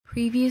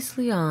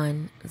Previously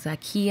on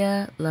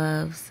Zakiya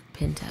Loves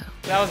Pinto.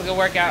 That was a good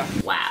workout.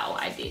 Wow,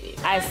 I did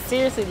it. I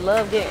seriously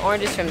love getting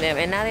oranges from them,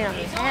 and now they don't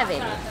even have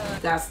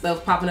any. Got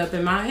stuff popping up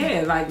in my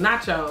head like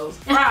nachos,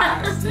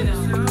 fries.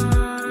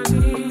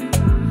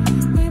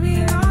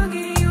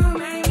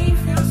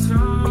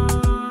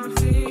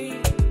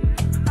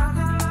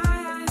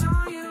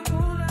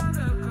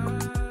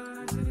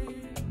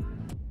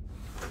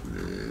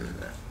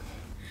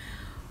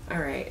 All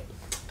right.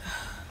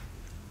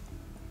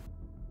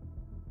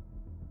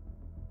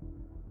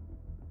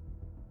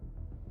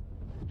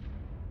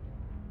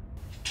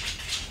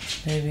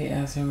 Maybe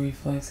acid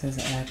reflux is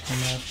acting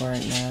up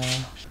right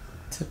now.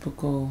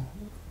 Typical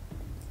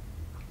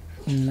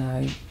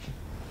night,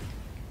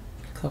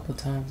 a couple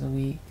times a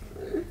week.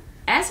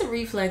 Acid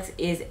reflux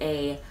is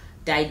a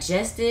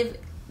digestive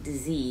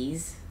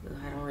disease.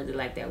 I don't really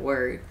like that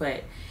word,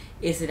 but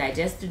it's a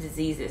digestive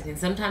disease that can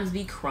sometimes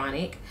be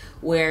chronic,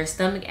 where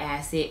stomach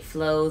acid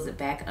flows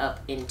back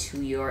up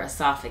into your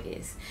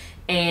esophagus.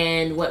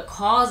 And what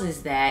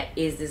causes that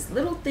is this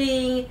little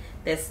thing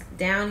that's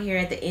down here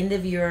at the end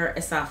of your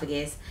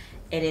esophagus,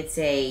 and it's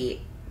a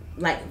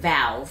like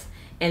valve,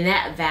 and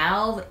that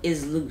valve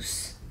is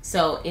loose.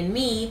 So in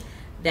me,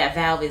 that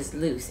valve is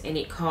loose, and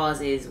it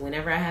causes,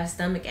 whenever I have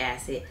stomach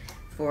acid,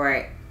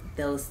 for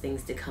those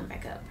things to come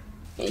back up.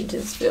 You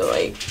just feel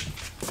like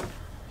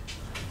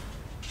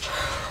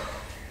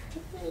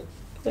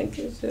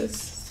it's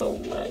just so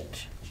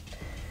much.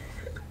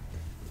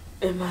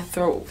 And my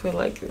throat feel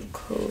like it's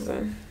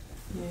closing.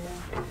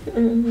 Yeah.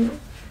 Mm-hmm.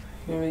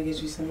 You want me to get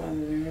you some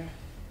aloe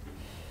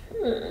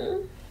vera?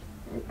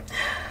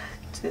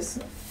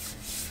 Just.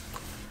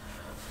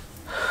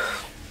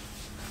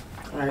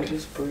 Alright,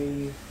 just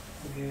breathe.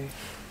 Okay.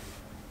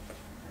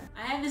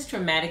 I had this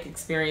traumatic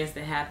experience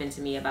that happened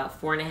to me about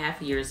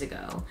 4.5 years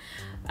ago.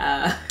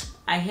 I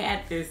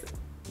had this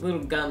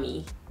little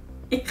gummy.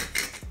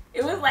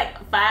 It was like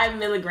 5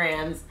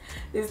 milligrams.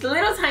 This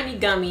little tiny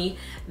gummy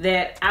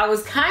that I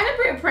was kind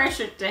of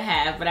pressured to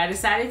have, but I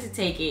decided to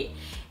take it.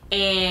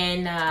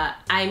 And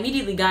I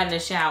immediately got in the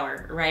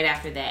shower right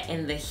after that.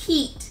 And the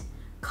heat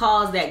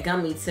caused that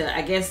gummy to,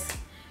 I guess,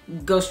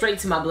 go straight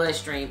to my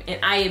bloodstream.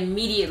 And I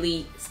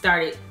immediately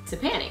started to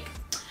panic.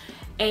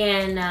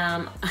 And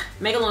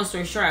make a long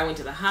story short, I went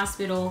to the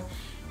hospital.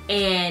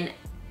 And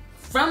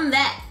from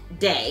that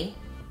day,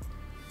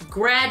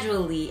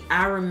 gradually,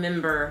 I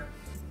remember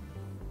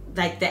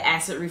like the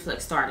acid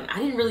reflux starting. I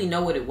didn't really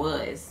know what it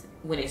was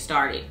when it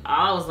started.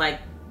 I was like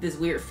this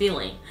weird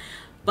feeling.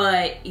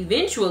 But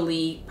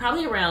eventually,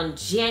 probably around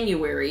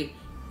January,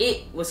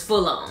 it was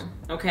full on,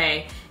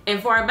 okay?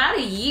 And for about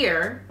a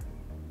year,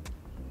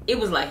 it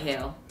was like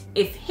hell.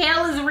 If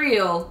hell is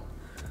real,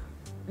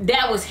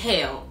 that was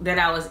hell that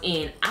I was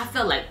in. I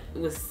felt like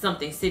it was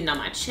something sitting on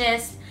my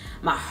chest.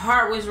 My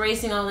heart was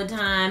racing all the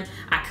time.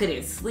 I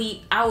couldn't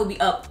sleep. I would be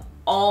up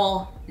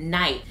all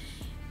night.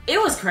 It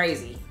was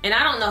crazy. And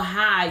I don't know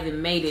how I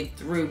even made it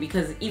through,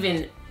 because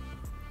even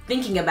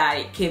thinking about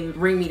it can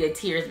bring me to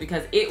tears,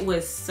 because it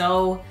was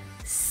so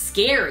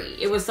scary.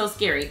 It was so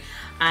scary.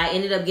 I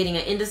ended up getting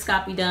an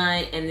endoscopy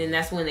done, and then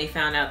that's when they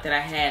found out that I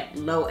had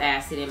low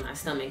acid in my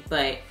stomach.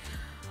 But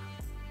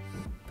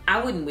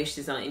I wouldn't wish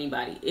this on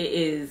anybody. It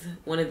is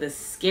one of the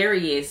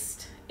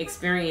scariest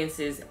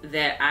experiences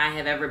that I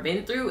have ever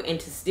been through, and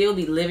to still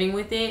be living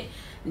with it.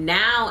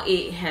 Now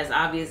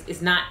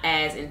it's not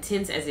as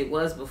intense as it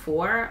was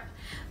before,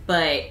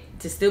 but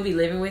to still be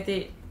living with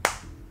it,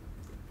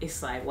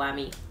 it's like, why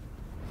me?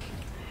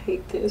 I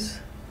hate this.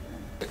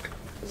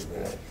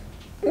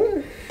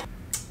 It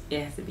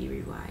has to be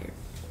rewired.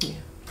 Yeah.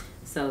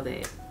 So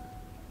that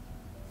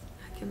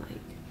I can like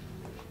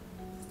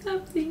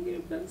stop thinking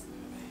about something.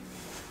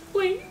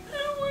 Wait, I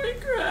don't want to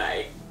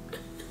cry.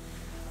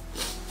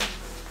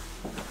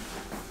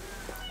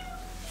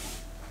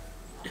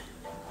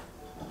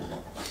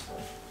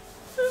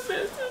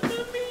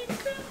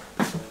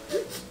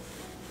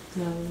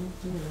 No,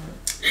 you're not.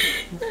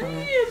 You're fine.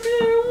 I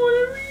don't want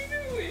to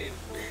redo it.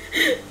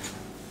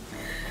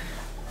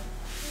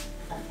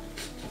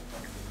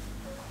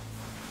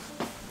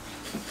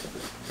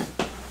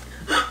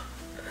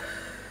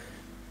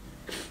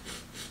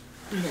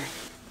 Okay.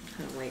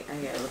 Oh, wait, I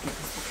gotta look at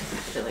this because I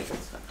feel like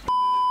it's fucked.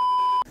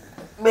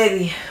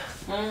 Baby,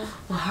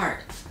 my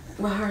heart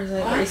is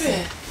like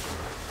racing.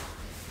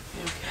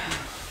 Okay.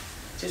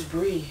 Just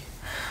breathe.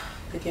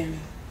 Look at me.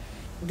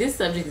 This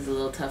subject is a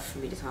little tough for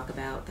me to talk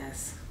about. I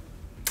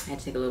had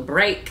to take a little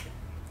break.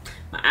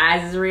 My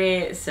eyes is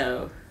red,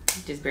 so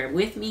just bear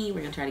with me.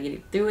 We're gonna try to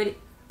get through it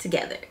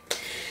together.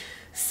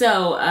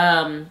 So,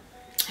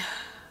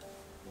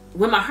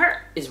 when my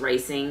heart is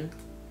racing,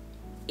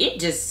 it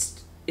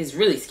just is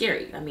really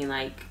scary. I mean,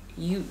 like,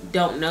 you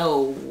don't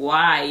know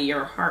why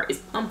your heart is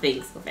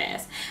pumping so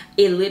fast.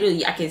 It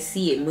literally, I can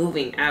see it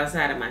moving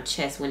outside of my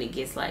chest when it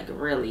gets like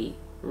really,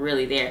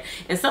 really there.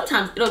 And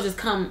sometimes it'll just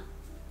come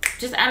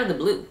just out of the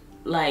blue.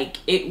 Like,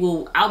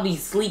 I'll be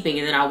sleeping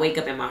and then I'll wake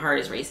up and my heart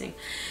is racing.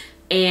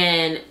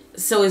 And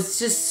so it's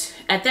just,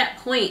 at that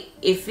point,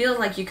 it feels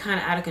like you're kind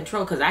of out of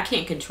control, because I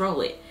can't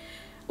control it.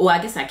 well, I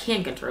guess I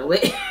can control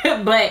it,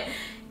 but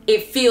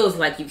it feels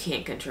like you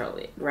can't control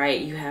it,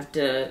 right? You have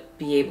to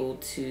be able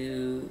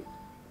to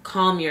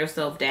calm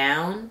yourself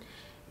down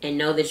and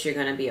know that you're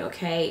gonna be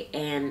okay.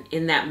 And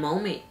in that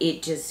moment,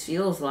 it just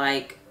feels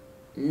like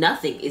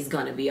nothing is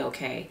gonna be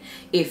okay.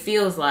 It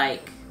feels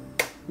like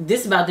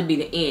this is about to be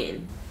the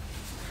end.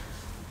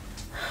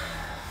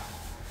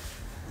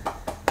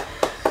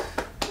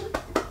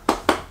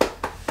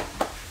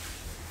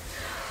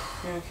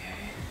 Okay.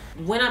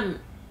 When I'm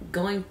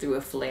going through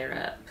a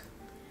flare-up,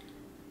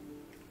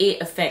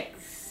 it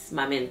affects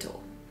my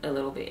mental a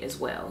little bit as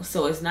well.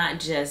 So it's not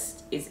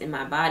just it's in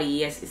my body.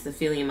 Yes, it's the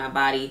feeling in my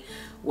body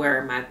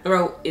where my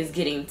throat is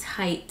getting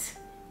tight.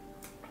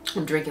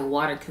 I'm drinking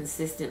water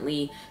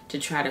consistently to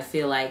try to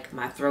feel like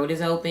my throat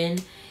is open,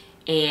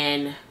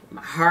 and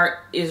my heart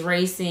is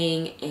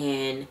racing,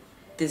 and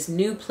this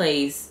new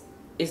place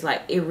is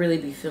like, it really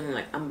be feeling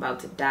like I'm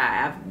about to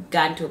die. I've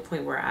gotten to a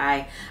point where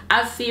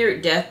I've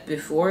feared death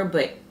before,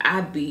 but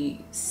I'd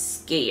be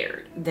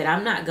scared that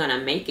I'm not gonna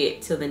make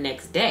it till the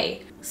next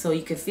day. So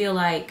you can feel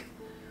like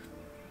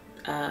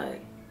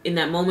in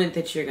that moment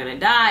that you're gonna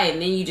die,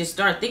 and then you just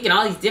start thinking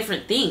all these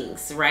different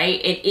things, right?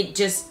 It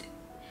just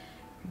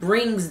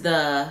brings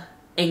the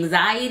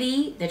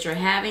anxiety that you're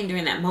having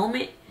during that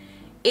moment,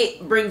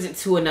 it brings it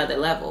to another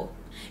level.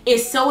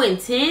 It's so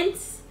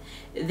intense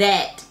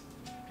that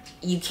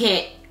you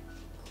can't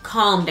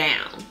calm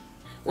down.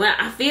 When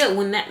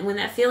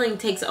that feeling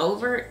takes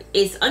over,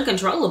 it's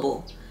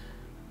uncontrollable.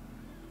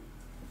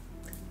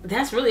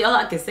 That's really all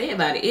I can say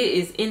about it. It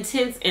is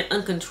intense and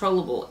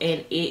uncontrollable,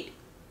 and it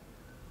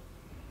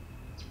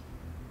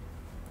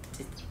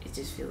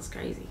just feels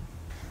crazy.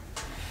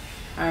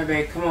 All right,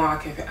 babe, come on.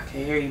 I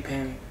can hear you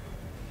panic.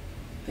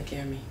 Look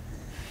at me.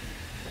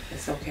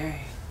 It's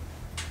okay.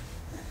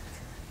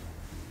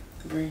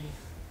 Breathe.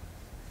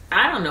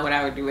 I don't know what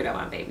I would do without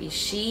my baby.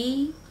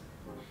 She,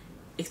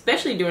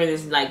 especially during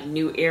this like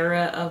new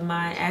era of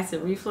my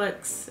acid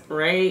reflux,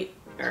 right?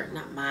 Or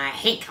not my, I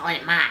hate calling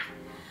it my,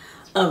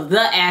 of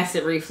the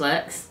acid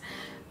reflux.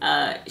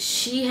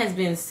 She has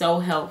been so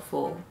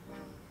helpful.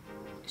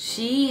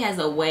 She has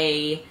a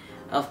way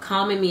of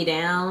calming me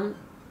down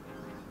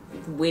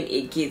when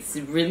it gets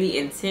really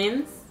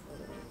intense.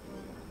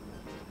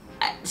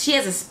 She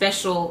has a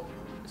special,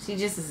 she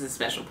just is a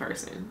special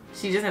person.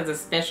 She just has a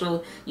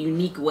special,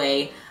 unique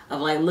way of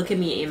like looking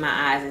me in my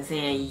eyes and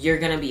saying, you're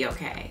gonna be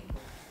okay.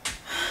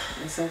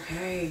 It's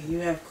okay. You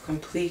have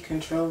complete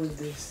control of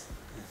this.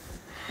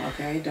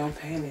 Okay, don't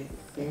panic.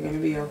 You're gonna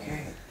be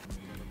okay.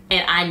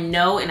 And I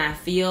know and I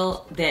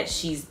feel that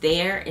she's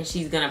there and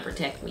she's gonna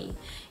protect me.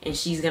 And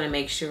she's gonna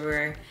make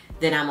sure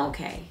that I'm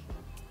okay.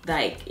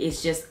 Like,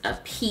 it's just a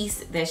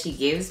peace that she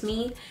gives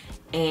me,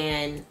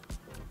 and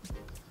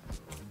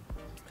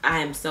I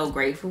am so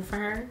grateful for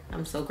her.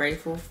 I'm so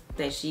grateful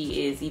that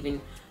she is even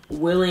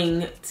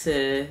willing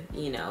to,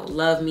 you know,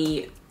 love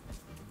me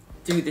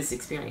through this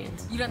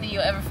experience. You don't think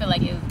you'll ever feel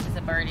like it's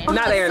a burden?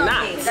 No, they are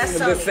not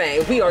the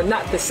same. We are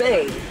not the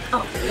same.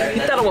 Oh,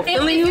 you thought I was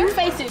feeling you? Your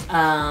face is...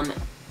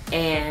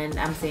 And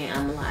I'm saying,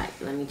 I'm like,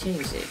 let me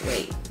change it.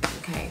 Wait,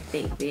 okay,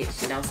 think,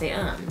 bitch. Don't say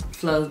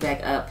Flows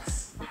back up.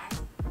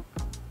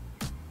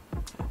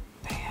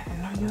 I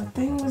didn't know your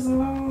thing was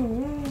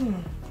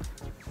long.